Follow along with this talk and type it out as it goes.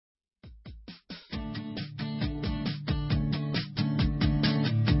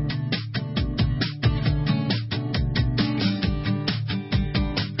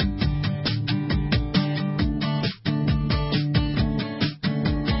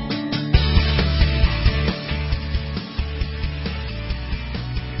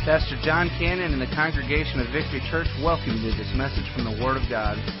John Cannon and the congregation of Victory Church welcome you to this message from the Word of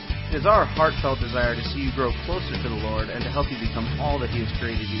God. It is our heartfelt desire to see you grow closer to the Lord and to help you become all that He has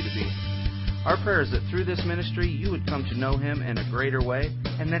created you to be. Our prayer is that through this ministry you would come to know Him in a greater way,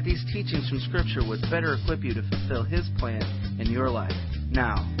 and that these teachings from Scripture would better equip you to fulfill His plan in your life.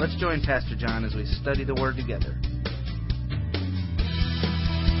 Now, let's join Pastor Jon as we study the Word together.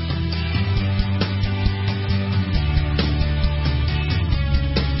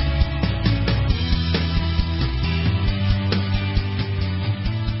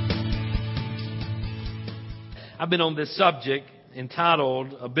 I've been on this subject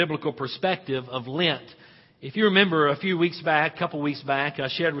entitled A Biblical Perspective of Lent. If you remember a couple weeks back, I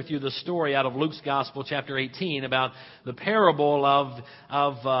shared with you the story out of Luke's Gospel, chapter 18, about the parable of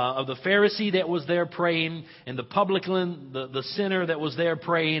the Pharisee that was there praying and the publican, the sinner that was there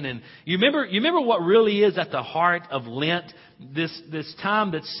praying. And you remember what really is at the heart of Lent, this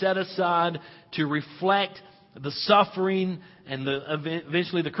time that's set aside to reflect the suffering and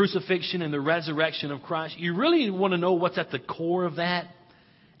eventually the crucifixion and the resurrection of Christ. You really want to know what's at the core of that?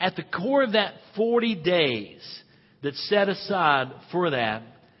 At the core of that 40 days that's set aside for that,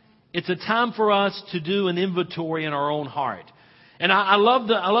 it's a time for us to do an inventory in our own heart. And I love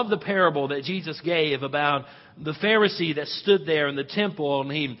the parable that Jesus gave about the Pharisee that stood there in the temple,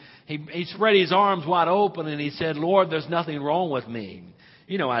 and he spread his arms wide open and he said, "Lord, there's nothing wrong with me.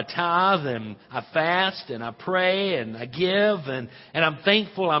 You know, I tithe and I fast and I pray and I give and I'm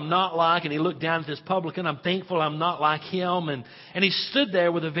thankful I'm not like," and he looked down at this publican, "I'm thankful I'm not like him." And he stood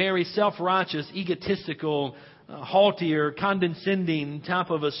there with a very self-righteous, egotistical, haughty or condescending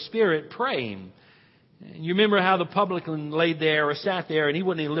type of a spirit praying. And you remember how the publican laid there or sat there and he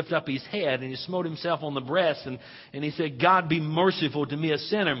wouldn't even lift up his head, and he smote himself on the breast and he said, "God, be merciful to me, a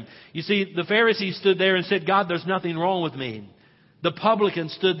sinner." You see, the Pharisee stood there and said, "God, there's nothing wrong with me." The publican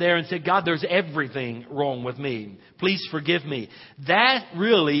stood there and said, "God, there's everything wrong with me. Please forgive me." That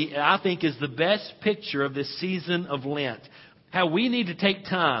really, I think, is the best picture of this season of Lent. How we need to take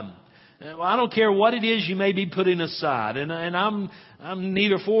time. Well, I don't care what it is you may be putting aside. And I'm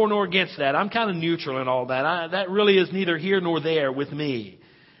neither for nor against that. I'm kind of neutral in all that. That really is neither here nor there with me.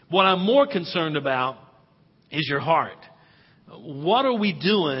 What I'm more concerned about is your heart. What are we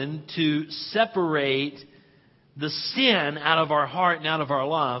doing to separate the sin out of our heart and out of our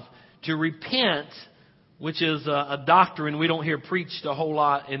life, to repent, which is a doctrine we don't hear preached a whole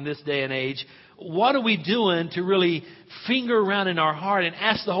lot in this day and age? What are we doing to really finger around in our heart and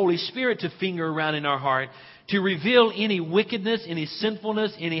ask the Holy Spirit to finger around in our heart to reveal any wickedness, any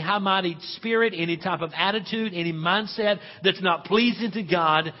sinfulness, any high-minded spirit, any type of attitude, any mindset that's not pleasing to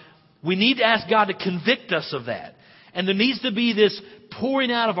God? We need to ask God to convict us of that. And there needs to be this pouring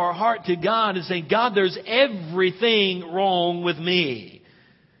out of our heart to God and saying, "God, there's everything wrong with me.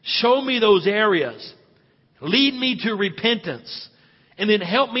 Show me those areas. Lead me to repentance. And then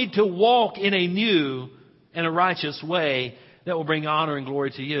help me to walk in a new and a righteous way that will bring honor and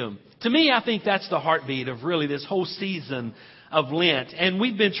glory to you." To me, I think that's the heartbeat of really this whole season of Lent. And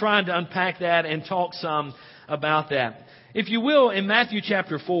we've been trying to unpack that and talk some about that. If you will, in Matthew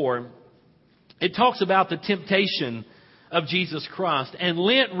chapter 4, it talks about the temptation of Jesus Christ. And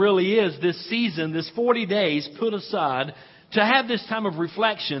Lent really is this season, this 40 days put aside to have this time of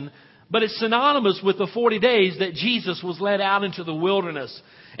reflection. But it's synonymous with the 40 days that Jesus was led out into the wilderness.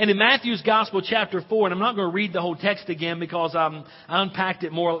 And in Matthew's Gospel chapter 4, and I'm not going to read the whole text again because I unpacked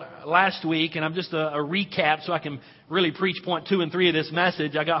it more last week, and I'm just a recap so I can really preach point 2 and 3 of this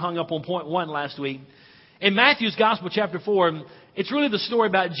message. I got hung up on point 1 last week. In Matthew's Gospel chapter 4, it's really the story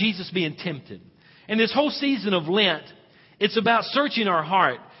about Jesus being tempted. And this whole season of Lent, it's about searching our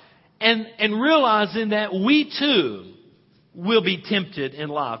heart and realizing that we too will be tempted in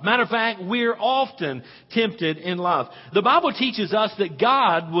life. Matter of fact, we're often tempted in life. The Bible teaches us that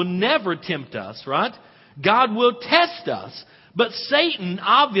God will never tempt us, right? God will test us. But Satan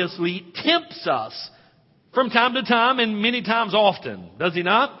obviously tempts us from time to time and many times often. Does he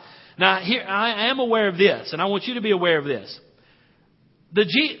not? Now, here I am aware of this, and I want you to be aware of this.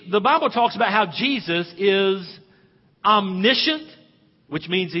 The Bible talks about how Jesus is omniscient, which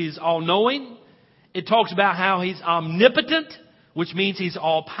means He's all-knowing. It talks about how He's omnipotent, which means He's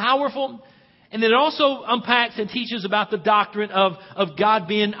all-powerful. And then it also unpacks and teaches about the doctrine of God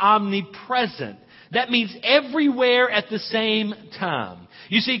being omnipresent. That means everywhere at the same time.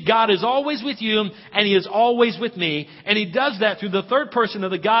 You see, God is always with you, and He is always with me. And He does that through the third person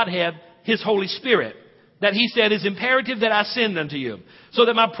of the Godhead, His Holy Spirit. that He said is imperative that I send unto you, so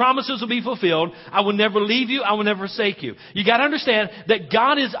that my promises will be fulfilled. I will never leave you. I will never forsake you. You got to understand that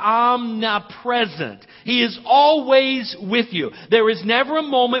God is omnipresent. He is always with you. There is never a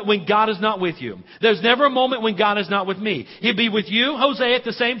moment when God is not with you. There's never a moment when God is not with me. He'll be with you, Hosea, at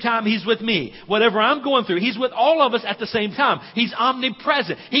the same time He's with me. Whatever I'm going through, He's with all of us at the same time. He's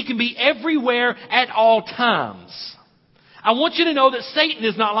omnipresent. He can be everywhere at all times. I want you to know that Satan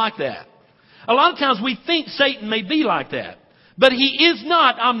is not like that. A lot of times we think Satan may be like that. But he is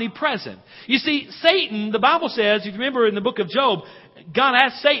not omnipresent. You see, Satan, the Bible says, if you remember in the book of Job, God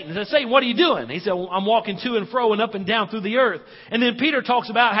asked Satan, he said, Satan, what are you doing? He said, well, I'm walking to and fro and up and down through the earth. And then Peter talks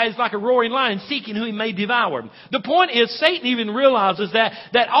about how he's like a roaring lion seeking who he may devour. The point is, Satan even realizes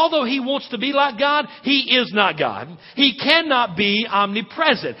that although he wants to be like God, he is not God. He cannot be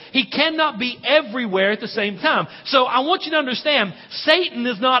omnipresent. He cannot be everywhere at the same time. So I want you to understand, Satan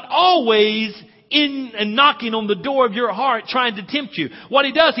is not always in and knocking on the door of your heart trying to tempt you. What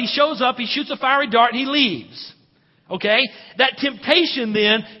he does, he shows up, he shoots a fiery dart, and he leaves. Okay? That temptation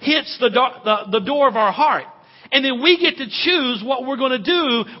then hits the door of our heart. And then we get to choose what we're going to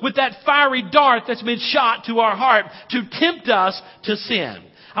do with that fiery dart that's been shot to our heart to tempt us to sin.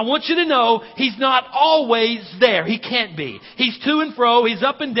 I want you to know He's not always there. He can't be. He's to and fro. He's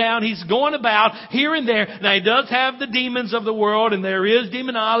up and down. He's going about here and there. Now, He does have the demons of the world, and there is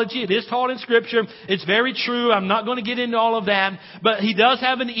demonology. It is taught in Scripture. It's very true. I'm not going to get into all of that. But He does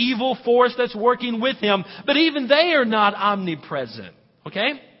have an evil force that's working with Him. But even they are not omnipresent.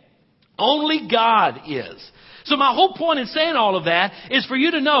 Okay? Only God is. So my whole point in saying all of that is for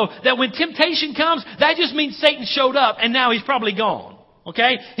you to know that when temptation comes, that just means Satan showed up and now he's probably gone.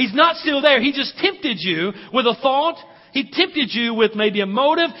 Okay? He's not still there. He just tempted you with a thought. He tempted you with maybe a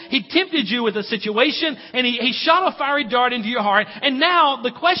motive. He tempted you with a situation. And he shot a fiery dart into your heart. And now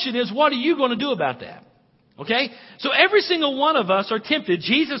the question is, what are you going to do about that? Okay? So every single one of us are tempted.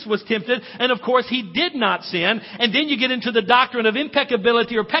 Jesus was tempted. And of course, He did not sin. And then you get into the doctrine of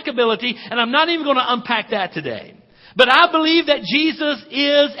impeccability or peccability. And I'm not even going to unpack that today. But I believe that Jesus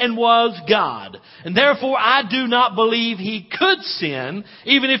is and was God. And therefore, I do not believe He could sin.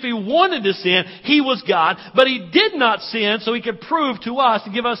 Even if He wanted to sin, He was God. But He did not sin so He could prove to us,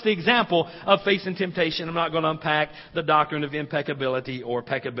 to give us the example of facing temptation. I'm not going to unpack the doctrine of impeccability or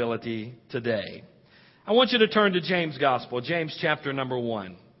peccability today. I want you to turn to James' Gospel, James chapter number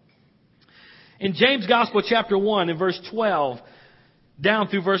 1. In James' Gospel chapter 1, in verse 12, down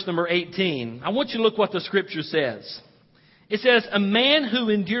through verse number 18, I want you to look what the Scripture says. It says, a man who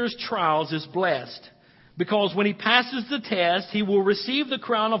endures trials is blessed, because when he passes the test, he will receive the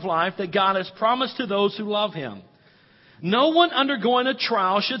crown of life that God has promised to those who love Him. No one undergoing a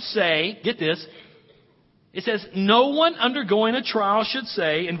trial should say, get this, it says, no one undergoing a trial should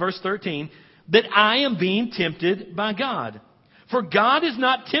say, in verse 13, that I am being tempted by God. For God is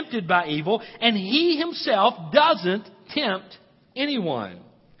not tempted by evil, and He Himself doesn't tempt anyone.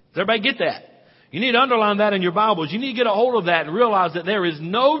 Does everybody get that? You need to underline that in your Bibles. You need to get a hold of that and realize that there is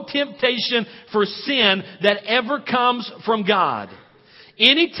no temptation for sin that ever comes from God.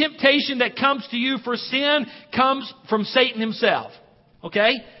 Any temptation that comes to you for sin comes from Satan himself.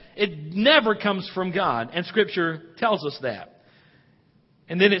 Okay? It never comes from God. And Scripture tells us that.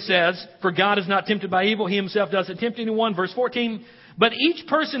 And then it says, for God is not tempted by evil. He Himself doesn't tempt anyone. Verse 14, but each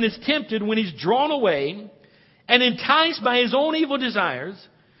person is tempted when he's drawn away and enticed by his own evil desires.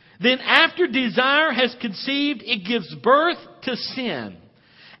 Then after desire has conceived, it gives birth to sin.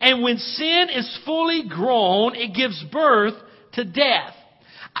 And when sin is fully grown, it gives birth to death.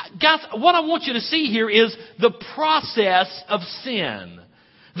 Guys, what I want you to see here is the process of sin.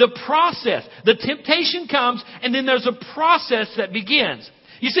 The process. The temptation comes, and then there's a process that begins.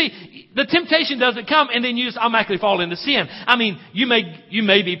 You see, the temptation doesn't come and then you just automatically fall into sin. I mean, you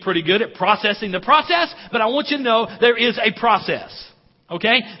may be pretty good at processing the process, but I want you to know there is a process.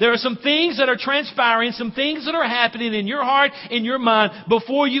 Okay? There are some things that are transpiring, some things that are happening in your heart, in your mind,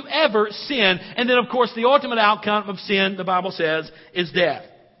 before you ever sin. And then, of course, the ultimate outcome of sin, the Bible says, is death.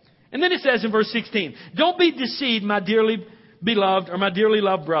 And then it says in verse 16, don't be deceived, my dearly beloved, or my dearly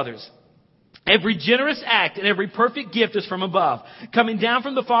loved brothers. Every generous act and every perfect gift is from above, coming down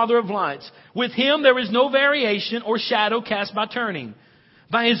from the Father of lights. With Him there is no variation or shadow cast by turning.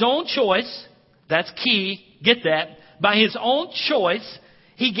 By His own choice, that's key, get that. By His own choice,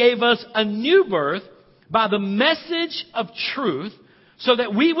 He gave us a new birth by the message of truth, so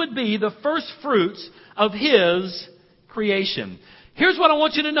that we would be the first fruits of His creation. Here's what I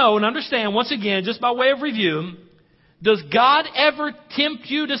want you to know and understand once again, just by way of review. Does God ever tempt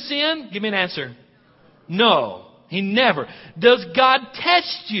you to sin? Give me an answer. No, He never. Does God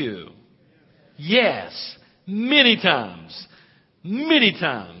test you? Yes. Many times. Many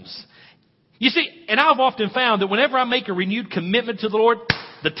times. You see, and I've often found that whenever I make a renewed commitment to the Lord,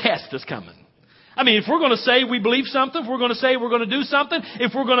 the test is coming. I mean, if we're going to say we believe something, if we're going to say we're going to do something,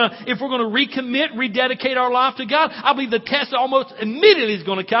 if we're going to recommit, rededicate our life to God, I believe the test almost immediately is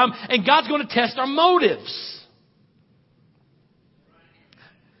going to come, and God's going to test our motives.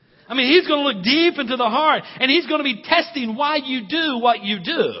 I mean, He's going to look deep into the heart, and He's going to be testing why you do what you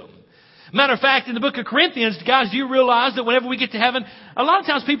do. Matter of fact, in the book of Corinthians, guys, do you realize that whenever we get to heaven, a lot of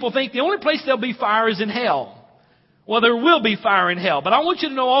times people think the only place there'll be fire is in hell. Well, there will be fire in hell. But I want you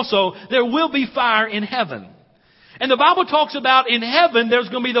to know also, there will be fire in heaven. And the Bible talks about in heaven, there's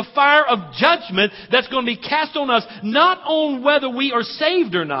going to be the fire of judgment that's going to be cast on us, not on whether we are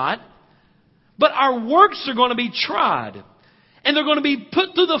saved or not, but our works are going to be tried. And they're going to be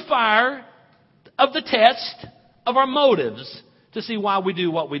put through the fire of the test of our motives to see why we do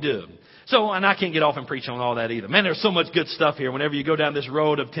what we do. So, and I can't get off and preach on all that either. Man, there's so much good stuff here whenever you go down this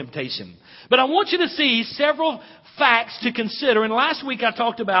road of temptation. But I want you to see several facts to consider. And last week I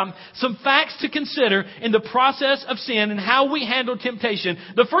talked about some facts to consider in the process of sin and how we handle temptation.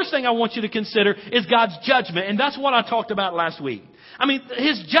 The first thing I want you to consider is God's judgment. And that's what I talked about last week. I mean,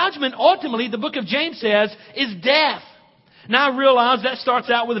 His judgment ultimately, the book of James says, is death. Now I realize that starts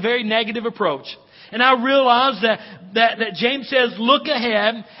out with a very negative approach. And I realize that James says, look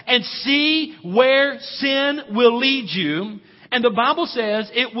ahead and see where sin will lead you. And the Bible says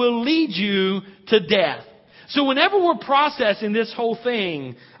it will lead you to death. So whenever we're processing this whole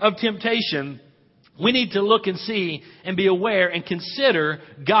thing of temptation, we need to look and see and be aware and consider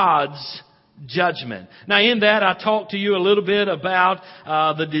God's judgment. Now in that I talked to you a little bit about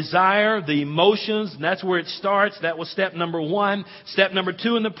the desire, the emotions, and that's where it starts. That was step number 1. Step number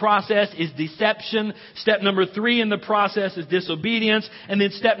 2 in the process is deception. Step number 3 in the process is disobedience. And then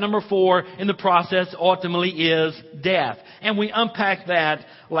step number 4 in the process ultimately is death. And we unpacked that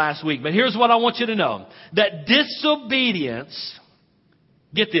last week. But here's what I want you to know. That disobedience,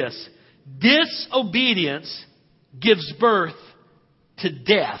 get this, disobedience gives birth to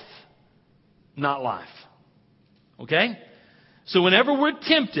death, not life. Okay? So whenever we're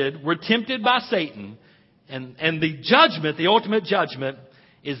tempted by Satan, and the judgment, the ultimate judgment,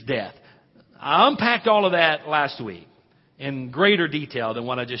 is death. I unpacked all of that last week in greater detail than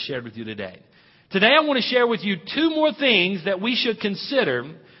what I just shared with you today. Today I want to share with you 2 more things that we should consider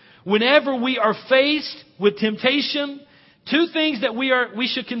whenever we are faced with temptation. 2 things that we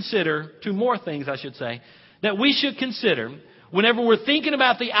should consider, 2 more things I should say, that we should consider whenever we're thinking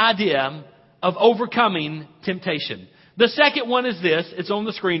about the idea of overcoming temptation. The second one is this. It's on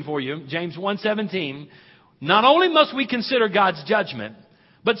the screen for you. James 1:17. Not only must we consider God's judgment,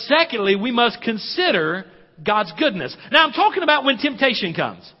 but secondly, we must consider God's goodness. Now, I'm talking about when temptation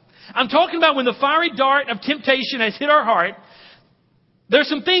comes. I'm talking about when the fiery dart of temptation has hit our heart. There's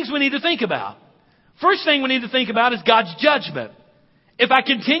some things we need to think about. First thing we need to think about is God's judgment. If I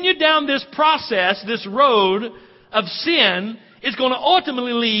continue down this process, this road of sin, it's going to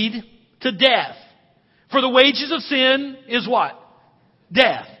ultimately lead to death. For the wages of sin is what?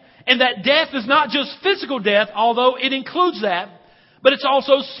 Death. And that death is not just physical death, although it includes that, but it's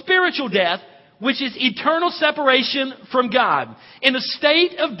also spiritual death, which is eternal separation from God. In a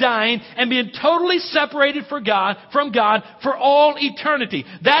state of dying and being totally separated from God for all eternity.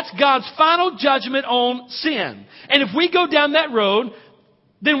 That's God's final judgment on sin. And if we go down that road,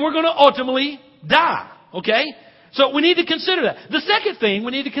 then we're going to ultimately die. Okay? So we need to consider that. The second thing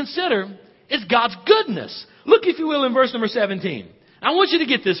we need to consider is God's goodness. Look, if you will, in verse number 17. I want you to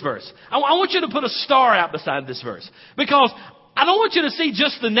get this verse. I want you to put a star out beside this verse. Because I don't want you to see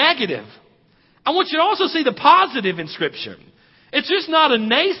just the negative. I want you to also see the positive in Scripture. It's just not a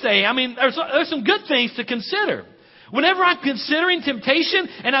naysay. I mean, there's some good things to consider. Whenever I'm considering temptation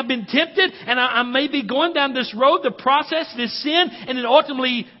and I've been tempted and I may be going down this road, the process, this sin, and it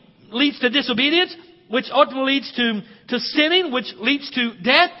ultimately leads to disobedience, which ultimately leads to sinning, which leads to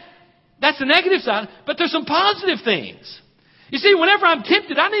death. That's the negative side. But there's some positive things. You see, whenever I'm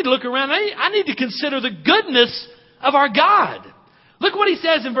tempted, I need to look around. I need to consider the goodness of our God. Look what He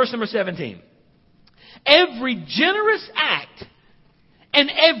says in verse number 17. Every generous act and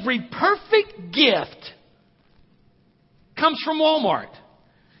every perfect gift comes from Walmart.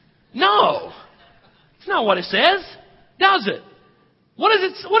 No. It's not what it says, does it? What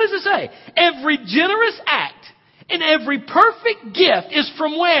does it say? Every generous act and every perfect gift is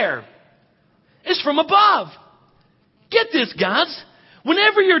from where? It's from above. Get this, guys.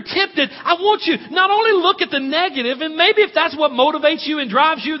 Whenever you're tempted, I want you not only look at the negative, and maybe if that's what motivates you and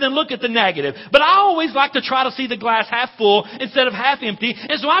drives you, then look at the negative. But I always like to try to see the glass half full instead of half empty.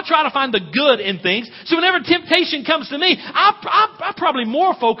 And so I try to find the good in things. So whenever temptation comes to me, I probably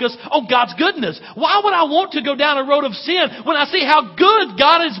more focus on God's goodness. Why would I want to go down a road of sin when I see how good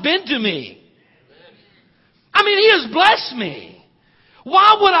God has been to me? I mean, He has blessed me.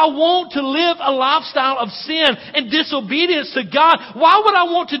 Why would I want to live a lifestyle of sin and disobedience to God? Why would I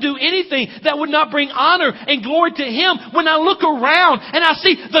want to do anything that would not bring honor and glory to Him when I look around and I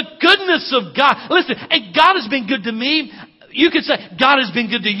see the goodness of God? Listen, and God has been good to me. You could say, God has been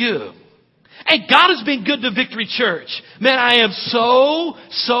good to you. And God has been good to Victory Church. Man, I am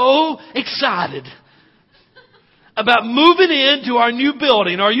so excited about moving into our new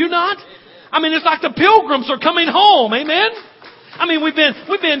building. Are you not? I mean, it's like the pilgrims are coming home. Amen? I mean, we've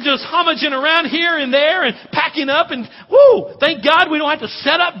been just rummaging around here and there and packing up and thank God we don't have to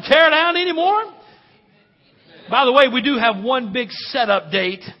set up and tear down anymore. By the way, we do have one big setup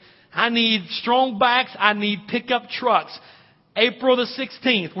date. I need strong backs. I need pickup trucks. April the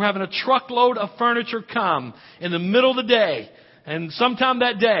 16th, we're having a truckload of furniture come in the middle of the day. And sometime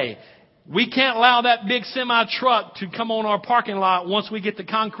that day, we can't allow that big semi truck to come on our parking lot once we get the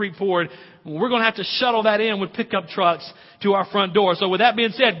concrete poured. We're going to have to shuttle that in with pickup trucks to our front door. So with that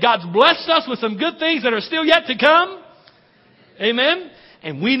being said, God's blessed us with some good things that are still yet to come. Amen.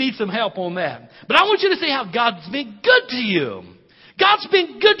 And we need some help on that. But I want you to see how God's been good to you. God's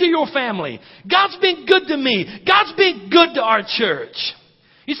been good to your family. God's been good to me. God's been good to our church.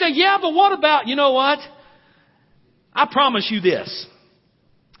 You say, yeah, but what about, you know what? I promise you this.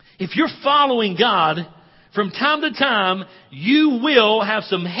 If you're following God, from time to time, you will have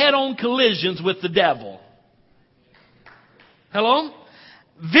some head-on collisions with the devil. Hello?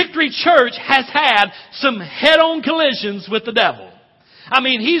 Victory Church has had some head-on collisions with the devil. I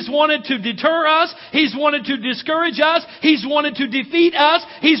mean, he's wanted to deter us. He's wanted to discourage us. He's wanted to defeat us.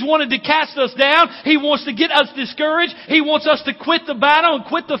 He's wanted to cast us down. He wants to get us discouraged. He wants us to quit the battle and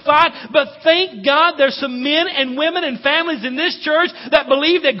quit the fight. But thank God there's some men and women and families in this church that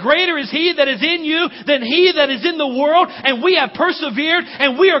believe that greater is He that is in you than he that is in the world. And we have persevered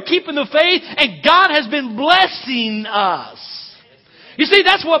and we are keeping the faith and God has been blessing us. You see,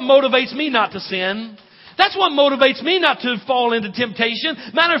 that's what motivates me not to sin. That's what motivates me not to fall into temptation.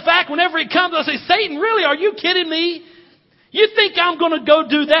 Matter of fact, whenever it comes, I say, Satan, really, are you kidding me? You think I'm going to go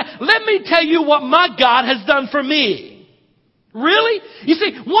do that? Let me tell you what my God has done for me. Really? You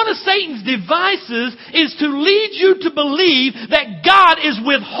see, one of Satan's devices is to lead you to believe that God is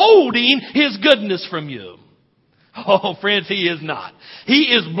withholding His goodness from you. Oh, friends, He is not.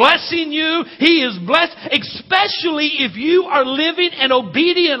 He is blessing you. He is blessed, especially if you are living an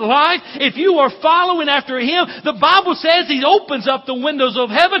obedient life. If you are following after Him, the Bible says He opens up the windows of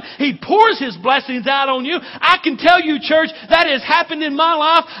heaven. He pours His blessings out on you. I can tell you, church, that has happened in my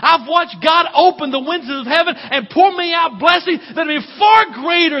life. I've watched God open the windows of heaven and pour me out blessings that are far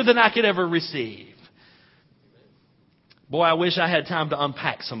greater than I could ever receive. Boy, I wish I had time to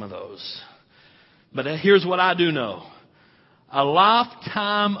unpack some of those. But here's what I do know. A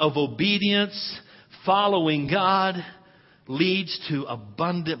lifetime of obedience, following God, leads to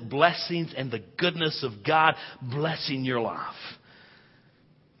abundant blessings and the goodness of God blessing your life.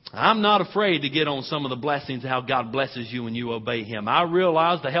 I'm not afraid to get on some of the blessings, how God blesses you when you obey Him. I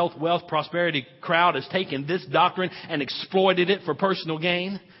realize the health, wealth, prosperity crowd has taken this doctrine and exploited it for personal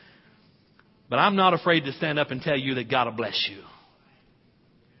gain. But I'm not afraid to stand up and tell you that God will bless you.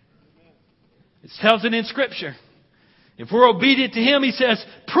 It tells it in Scripture. If we're obedient to Him, He says,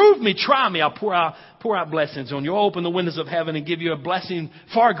 prove me, try me. I'll pour out blessings on you. I'll open the windows of heaven and give you a blessing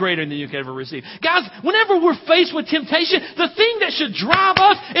far greater than you could ever receive. Guys, whenever we're faced with temptation, the thing that should drive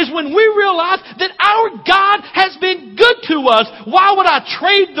us is when we realize that our God has been good to us. Why would I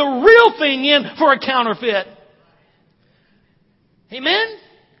trade the real thing in for a counterfeit? Amen?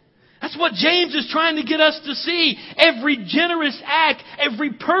 That's what James is trying to get us to see. Every generous act,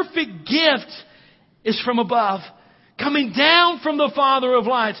 every perfect gift is from above, coming down from the Father of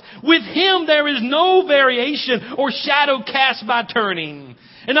lights. With Him there is no variation or shadow cast by turning.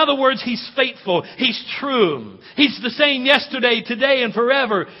 In other words, He's faithful. He's true. He's the same yesterday, today, and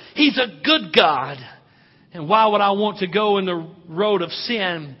forever. He's a good God. And why would I want to go in the road of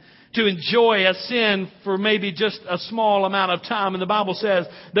sin, to enjoy a sin for maybe just a small amount of time? And the Bible says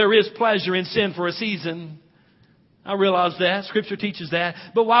there is pleasure in sin for a season. I realize that. Scripture teaches that.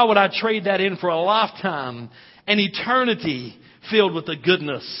 But why would I trade that in for a lifetime, an eternity filled with the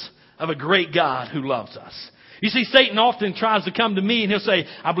goodness of a great God who loves us? You see, Satan often tries to come to me and he'll say,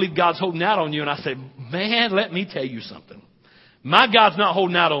 I believe God's holding out on you. And I say, man, let me tell you something. My God's not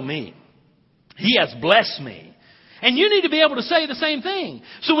holding out on me. He has blessed me. And you need to be able to say the same thing.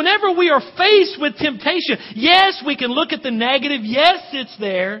 So whenever we are faced with temptation, yes, we can look at the negative. Yes, it's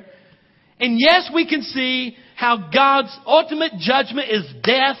there. And yes, we can see how God's ultimate judgment is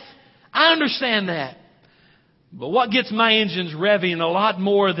death. I understand that. But what gets my engines revving a lot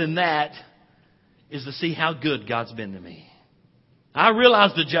more than that is to see how good God's been to me. I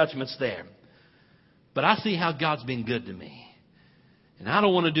realize the judgment's there. But I see how God's been good to me. And I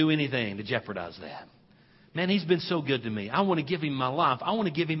don't want to do anything to jeopardize that. Man, He's been so good to me. I want to give Him my life. I want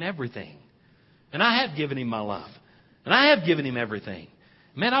to give Him everything. And I have given Him my life. And I have given Him everything.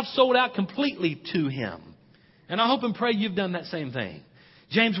 Man, I've sold out completely to Him. And I hope and pray you've done that same thing.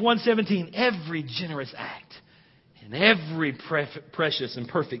 James 1:17, every generous act and every precious and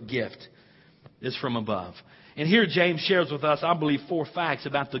perfect gift is from above. And here James shares with us, I believe, 4 facts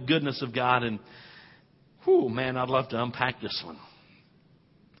about the goodness of God. And, man, I'd love to unpack this one.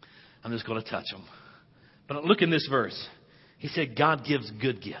 I'm just going to touch them. But look in this verse. He said God gives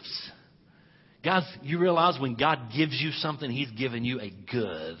good gifts. Guys, you realize when God gives you something, He's given you a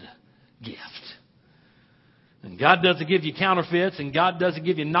good gift. And God doesn't give you counterfeits, and God doesn't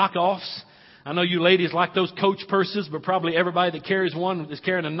give you knockoffs. I know you ladies like those Coach purses, but probably everybody that carries one is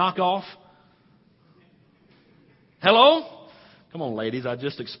carrying a knockoff. Hello? Come on, ladies. I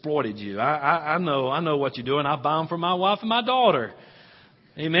just exploited you. I know what you're doing. I buy them for my wife and my daughter.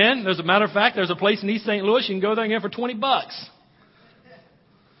 Amen. As a matter of fact, there's a place in East St. Louis you can go there and get for $20.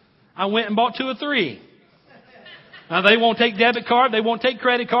 I went and bought 2 or 3. Now they won't take debit card. They won't take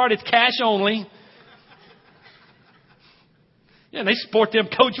credit card. It's cash only. Yeah, they sport them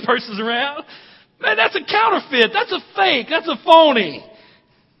Coach purses around. Man, that's a counterfeit. That's a fake. That's a phony.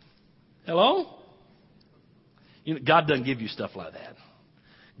 Hello? You know, God doesn't give you stuff like that.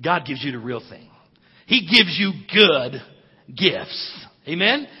 God gives you the real thing. He gives you good gifts.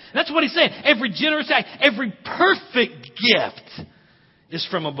 Amen? That's what He's saying. Every generous act, every perfect gift is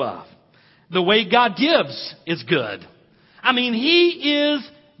from above. The way God gives is good. I mean, He is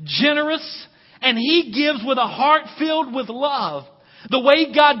generous and He gives with a heart filled with love. The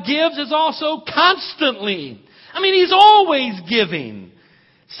way God gives is also constantly. I mean, He's always giving.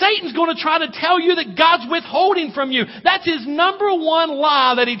 Satan's going to try to tell you that God's withholding from you. That's his number one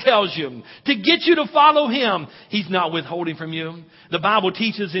lie that he tells you. To get you to follow Him. He's not withholding from you. The Bible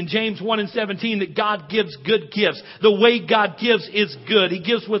teaches in James 1:17 that God gives good gifts. The way God gives is good. He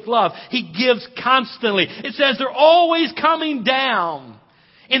gives with love. He gives constantly. It says they're always coming down.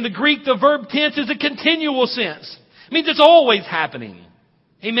 In the Greek, the verb tense is a continual sense. It means it's always happening.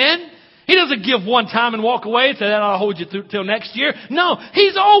 Amen? He doesn't give one time and walk away and say, I'll hold you till next year. No,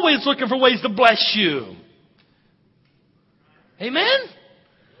 He's always looking for ways to bless you. Amen?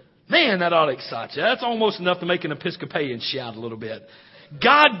 Man, that ought to excite you. That's almost enough to make an Episcopalian shout a little bit.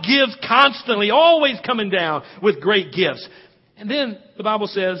 God gives constantly, always coming down with great gifts. And then the Bible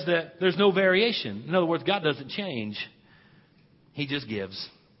says that there's no variation. In other words, God doesn't change. He just gives.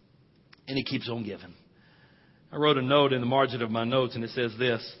 And He keeps on giving. I wrote a note in the margin of my notes, and it says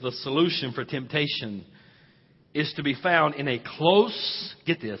this: the solution for temptation is to be found in a close,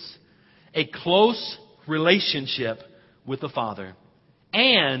 get this, a close relationship with the Father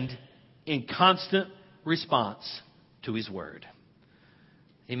and in constant response to His Word.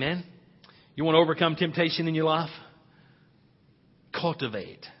 Amen? You want to overcome temptation in your life?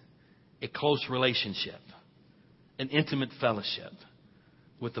 Cultivate a close relationship, an intimate fellowship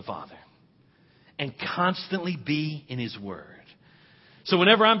with the Father. And constantly be in His Word. So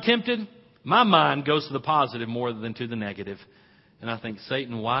whenever I'm tempted, my mind goes to the positive more than to the negative. And I think,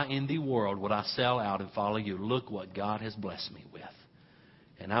 Satan, why in the world would I sell out and follow you? Look what God has blessed me with.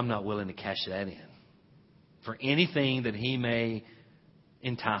 And I'm not willing to cash that in for anything that He may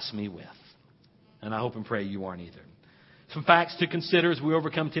entice me with. And I hope and pray you aren't either. Some facts to consider as we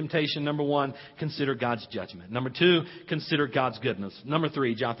overcome temptation. Number 1, consider God's judgment. Number 2, consider God's goodness. Number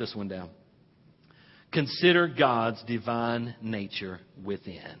 3, jot this one down. Consider God's divine nature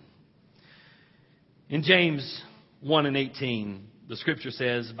within. In James 1:18, the Scripture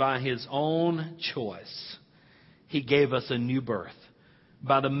says, by His own choice, He gave us a new birth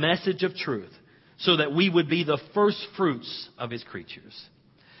by the message of truth, so that we would be the first fruits of His creatures.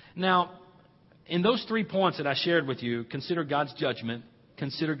 Now, in those 3 points that I shared with you, consider God's judgment,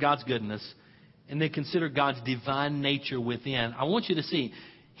 consider God's goodness, and then consider God's divine nature within. I want you to see,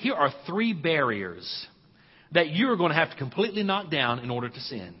 here are 3 barriers that you're going to have to completely knock down in order to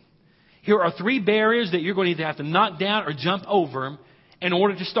sin. Here are 3 barriers that you're going to either have to knock down or jump over in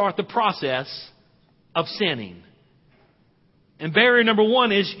order to start the process of sinning. And barrier number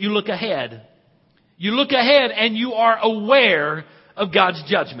 1 is you look ahead. You look ahead and you are aware of God's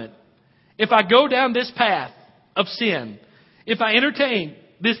judgment. If I go down this path of sin, if I entertain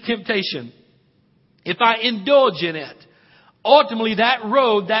this temptation, if I indulge in it, ultimately that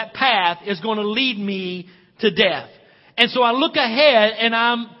road, that path is going to lead me to death. And so I look ahead and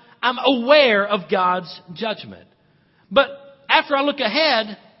I'm aware of God's judgment. But after I look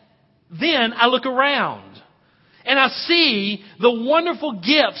ahead, then I look around and I see the wonderful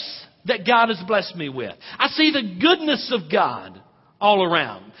gifts that God has blessed me with. I see the goodness of God all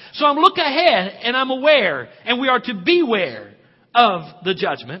around. So I look ahead and I'm aware, and we are to beware of the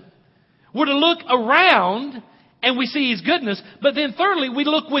judgment. We're to look around and we see His goodness. But then thirdly, we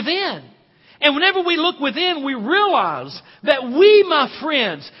look within. And whenever we look within, we realize that we, my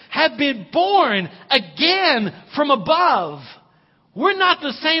friends, have been born again from above. We're not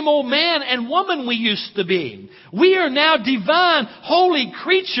the same old man and woman we used to be. We are now divine, holy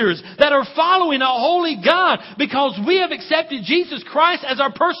creatures that are following a holy God because we have accepted Jesus Christ as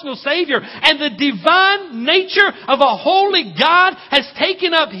our personal Savior. And the divine nature of a holy God has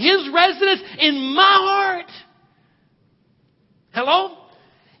taken up His residence in my heart. Hello?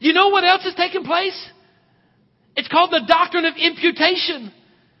 You know what else has taken place? It's called the doctrine of imputation.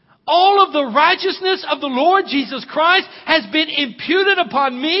 All of the righteousness of the Lord Jesus Christ has been imputed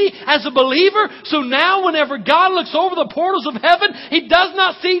upon me as a believer. So now whenever God looks over the portals of heaven, He does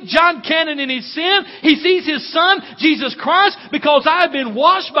not see John Cannon in his sin. He sees His Son, Jesus Christ, because I have been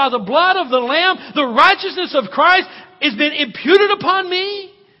washed by the blood of the Lamb. The righteousness of Christ has been imputed upon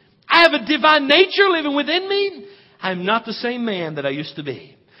me. I have a divine nature living within me. I am not the same man that I used to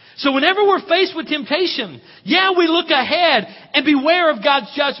be. So whenever we're faced with temptation, we look ahead and beware of God's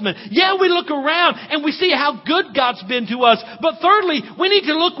judgment. We look around and we see how good God's been to us. But thirdly, we need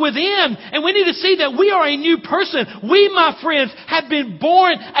to look within and we need to see that we are a new person. We, my friends, have been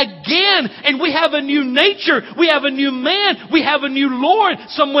born again and we have a new nature. We have a new man. We have a new Lord.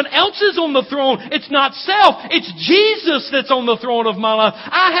 Someone else is on the throne. It's not self. It's Jesus that's on the throne of my life.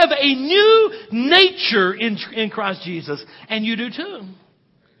 I have a new nature in Christ Jesus. And you do too.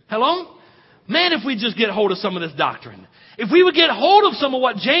 Hello? Man, if we just get hold of some of this doctrine. If we would get hold of some of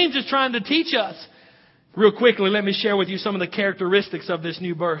what James is trying to teach us. Real quickly, let me share with you some of the characteristics of this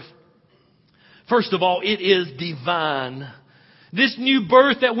new birth. First of all, it is divine. This new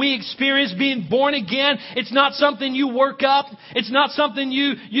birth that we experience, being born again, it's not something you work up. It's not something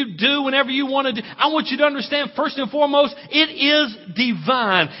you do whenever you want to do. I want you to understand, first and foremost, it is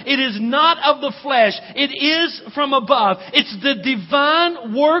divine. It is not of the flesh. It is from above. It's the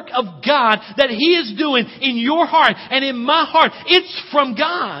divine work of God that He is doing in your heart and in my heart. It's from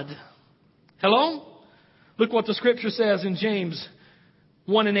God. Hello? Look what the Scripture says in James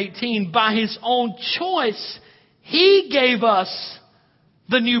 1:18. By His own choice, He gave us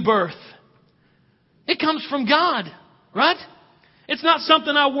the new birth. It comes from God, right? It's not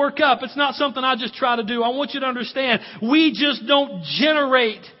something I work up. It's not something I just try to do. I want you to understand, we just don't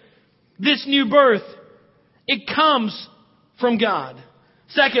generate this new birth. It comes from God.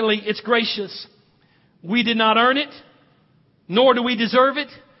 Secondly, it's gracious. We did not earn it, nor do we deserve it.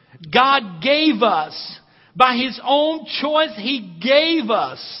 God gave us. By His own choice, He gave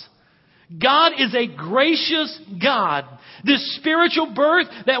us. God is a gracious God. This spiritual birth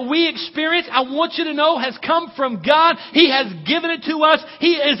that we experience, I want you to know, has come from God. He has given it to us.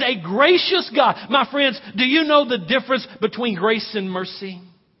 He is a gracious God. My friends, do you know the difference between grace and mercy?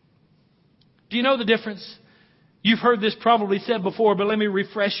 Do you know the difference? You've heard this probably said before, but let me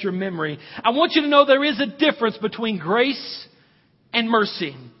refresh your memory. I want you to know there is a difference between grace and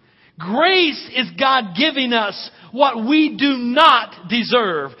mercy. Grace is God giving us what we do not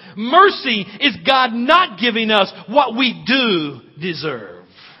deserve. Mercy is God not giving us what we do deserve.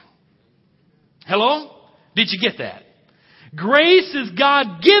 Hello? Did you get that? Grace is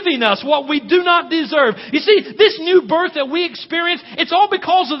God giving us what we do not deserve. You see, this new birth that we experience, it's all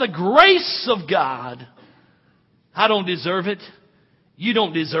because of the grace of God. I don't deserve it. You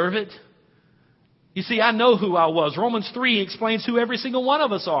don't deserve it. You see, I know who I was. Romans 3 explains who every single one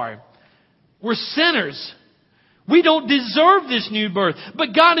of us are. We're sinners. We don't deserve this new birth.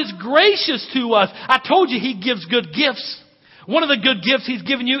 But God is gracious to us. I told you He gives good gifts. One of the good gifts He's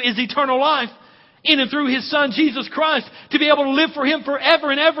given you is eternal life in and through His Son, Jesus Christ, to be able to live for Him forever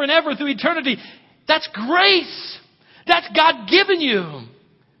and ever and ever through eternity. That's grace. That's God giving you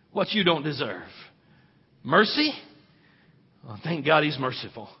what you don't deserve. Mercy? Well, thank God He's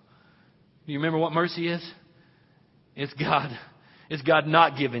merciful. Do you remember what mercy is? It's God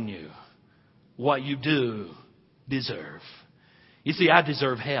not giving you what you do deserve. You see, I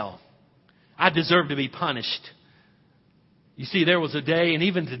deserve hell. I deserve to be punished. You see, there was a day, and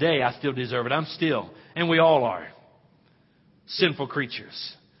even today I still deserve it. I'm still, and we all are, sinful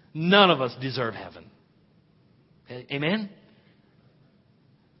creatures. None of us deserve heaven. Amen?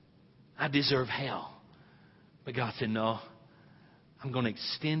 I deserve hell. But God said, no, I'm going to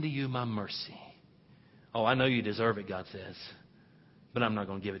extend to you my mercy. Oh, I know you deserve it, God says, but I'm not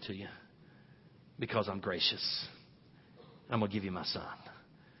going to give it to you because I'm gracious. I'm going to give you my Son.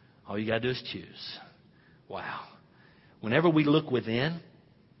 All you got to do is choose. Wow. Whenever we look within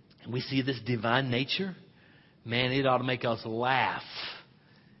and we see this divine nature, man, it ought to make us laugh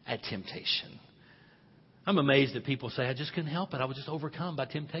at temptation. I'm amazed that people say, I just couldn't help it. I was just overcome by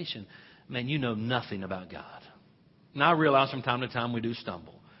temptation. Man, you know nothing about God. And I realize from time to time we do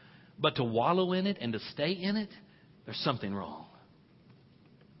stumble. But to wallow in it and to stay in it, there's something wrong.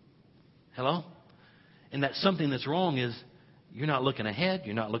 Hello? And that something that's wrong is you're not looking ahead,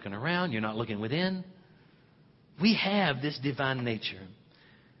 you're not looking around, you're not looking within. We have this divine nature.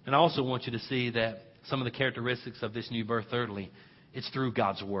 And I also want you to see that some of the characteristics of this new birth, thirdly, it's through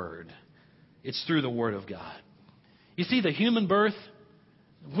God's Word. It's through the Word of God. You see, the human birth,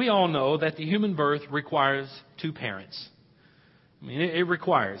 we all know that the human birth requires two parents. I mean, it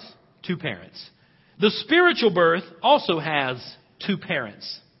requires two parents. The spiritual birth also has two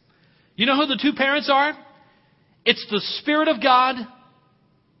parents. You know who the two parents are? It's the Spirit of God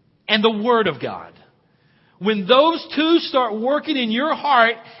and the Word of God. When those two start working in your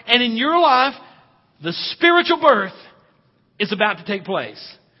heart and in your life, the spiritual birth is about to take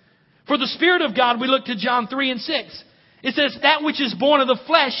place. For the Spirit of God, we look to John 3 and 6. It says, that which is born of the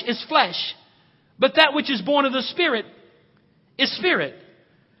flesh is flesh, but that which is born of the Spirit is spirit.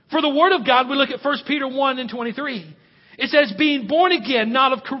 For the Word of God, we look at 1 Peter 1 and 23. It says, being born again,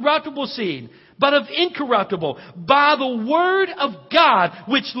 not of corruptible seed, but of incorruptible, by the Word of God,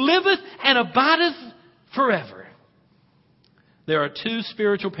 which liveth and abideth forever. There are two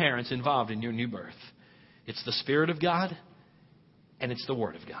spiritual parents involved in your new birth. It's the Spirit of God and it's the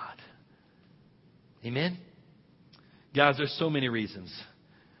Word of God. Amen? Guys, there's so many reasons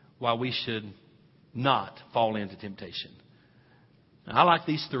why we should not fall into temptation. Now, I like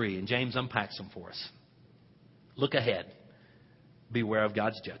these three, and James unpacks them for us. Look ahead. Beware of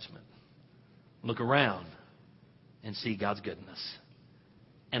God's judgment. Look around and see God's goodness.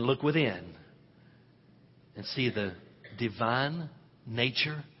 And look within and see the divine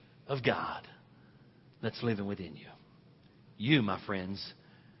nature of God that's living within you. You, my friends,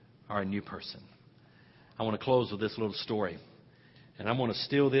 are a new person. I want to close with this little story. And I want to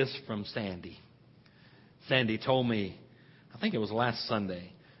steal this from Sandy. Sandy told me, I think it was last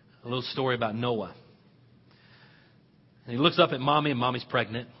Sunday, a little story about Noah. And he looks up at Mommy, and Mommy's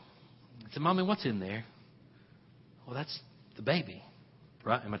pregnant. I said, Mommy, what's in there? Well, that's the baby.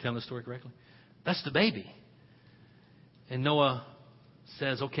 Right? Am I telling the story correctly? That's the baby. And Noah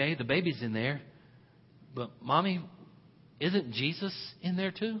says, okay, the baby's in there. But Mommy, isn't Jesus in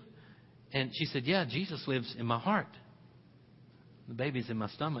there too? And she said, yeah, Jesus lives in my heart. The baby's in my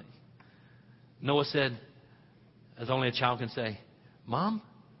stomach. Noah said, as only a child can say, Mom,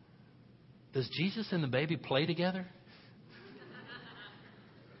 does Jesus and the baby play together?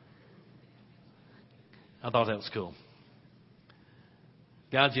 I thought that was cool.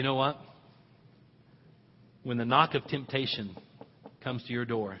 Guys, you know what? When the knock of temptation comes to your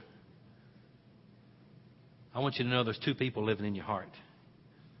door, I want you to know there's two people living in your heart.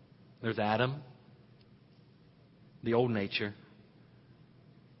 There's Adam, the old nature,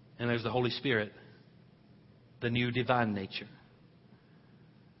 and there's the Holy Spirit, the new divine nature.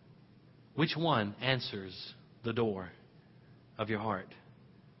 Which one answers the door of your heart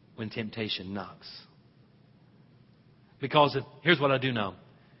when temptation knocks? Because here's what I do know.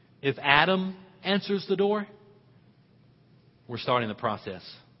 If Adam answers the door, we're starting the process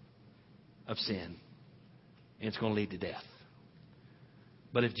of sin. And it's going to lead to death.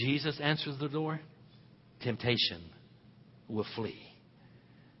 But if Jesus answers the door, temptation will flee.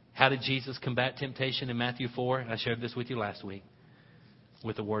 How did Jesus combat temptation in Matthew 4? I shared this with you last week.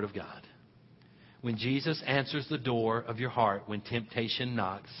 With the Word of God. When Jesus answers the door of your heart, when temptation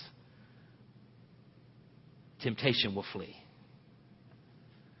knocks, temptation will flee.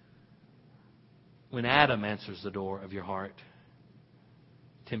 When Adam answers the door of your heart,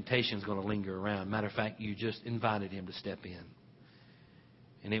 temptation is going to linger around. Matter of fact, you just invited him to step in.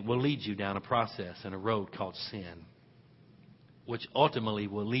 And it will lead you down a process and a road called sin, which ultimately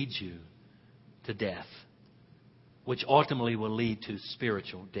will lead you to death, which ultimately will lead to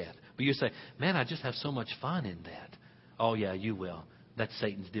spiritual death. But you say, man, I just have so much fun in that. Oh, yeah, you will. That's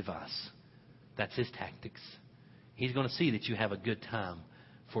Satan's device. That's his tactics. He's going to see that you have a good time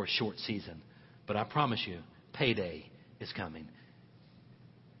for a short season. But I promise you, payday is coming.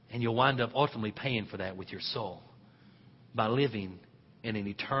 And you'll wind up ultimately paying for that with your soul by living in an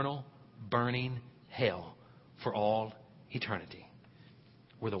eternal, burning hell for all eternity,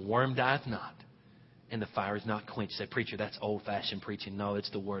 where the worm dieth not and the fire is not quenched. Say, preacher, that's old-fashioned preaching. No, it's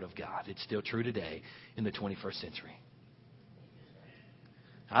the Word of God. It's still true today in the 21st century.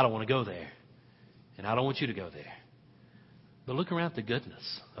 I don't want to go there, and I don't want you to go there. But look around at the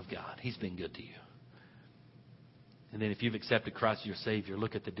goodness of God. He's been good to you. And then if you've accepted Christ as your Savior,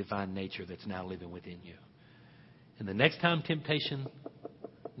 look at the divine nature that's now living within you. And the next time temptation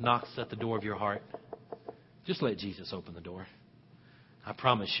knocks at the door of your heart, just let Jesus open the door. I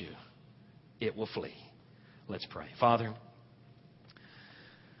promise you, it will flee. Let's pray. Father,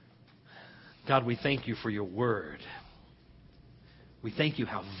 God, we thank you for your word. We thank you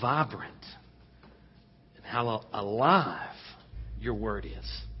how vibrant and how alive your word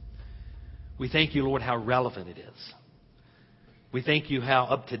is. We thank you, Lord, how relevant it is. We thank you how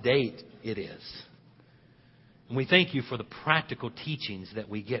up to date it is. And we thank you for the practical teachings that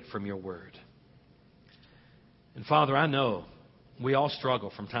we get from your word. And Father, I know we all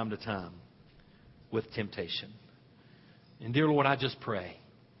struggle from time to time with temptation. And dear Lord, I just pray.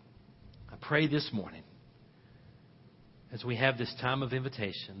 I pray this morning, as we have this time of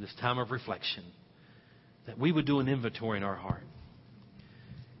invitation, this time of reflection, that we would do an inventory in our heart.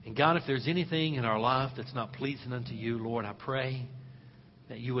 And God, if there's anything in our life that's not pleasing unto you, Lord, I pray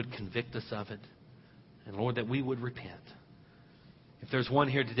that you would convict us of it. And Lord, that we would repent. If there's one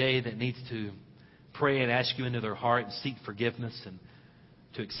here today that needs to pray and ask you into their heart and seek forgiveness and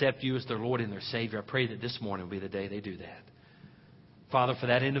to accept you as their Lord and their Savior, I pray that this morning will be the day they do that. Father, for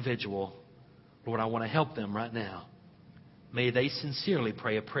that individual, Lord, I want to help them right now. May they sincerely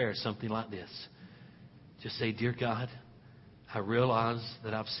pray a prayer something like this. Just say, dear God, I realize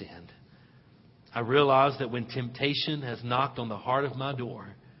that I've sinned. I realize that when temptation has knocked on the heart of my door,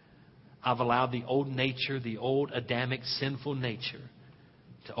 I've allowed the old nature, the old Adamic sinful nature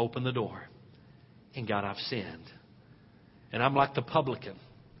to open the door. And God, I've sinned. And I'm like the publican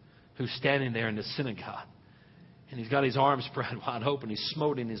who's standing there in the synagogue. And he's got his arms spread wide open. He's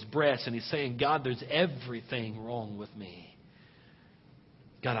smoting his breast. And he's saying, God, there's everything wrong with me.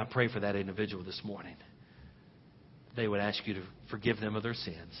 God, I pray for that individual this morning. They would ask you to forgive them of their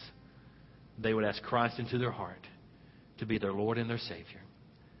sins. They would ask Christ into their heart to be their Lord and their Savior.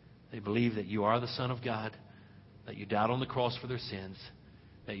 They believe that you are the Son of God, that you died on the cross for their sins,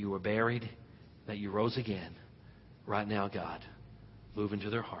 that you were buried, that you rose again. Right now, God, move into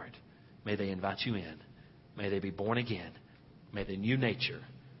their heart. May they invite you in. May they be born again. May the new nature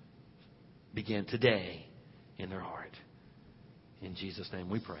begin today in their heart. In Jesus' name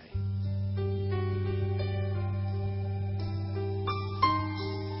we pray.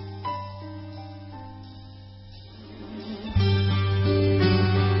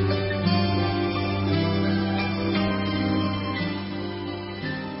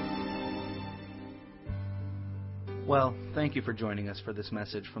 Well, thank you for joining us for this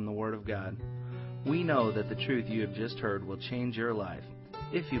message from the Word of God. We know that the truth you have just heard will change your life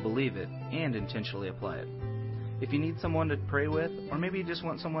if you believe it and intentionally apply it. If you need someone to pray with, or maybe you just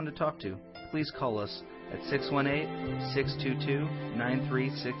want someone to talk to, please call us at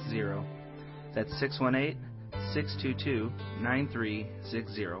 618-622-9360. That's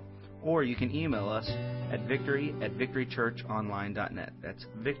 618-622-9360. Or you can email us at victory@victorychurchonline.net. That's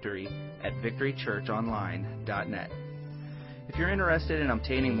victory@victorychurchonline.net. If you're interested in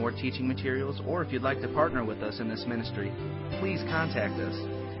obtaining more teaching materials, or if you'd like to partner with us in this ministry, please contact us.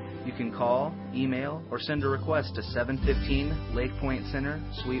 You can call, email, or send a request to 715 Lake Point Center,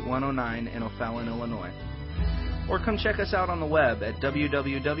 Suite 109 in O'Fallon, Illinois. Or come check us out on the web at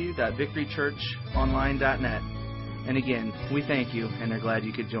www.victorychurchonline.net. And again, we thank you and are glad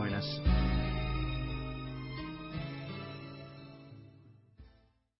you could join us.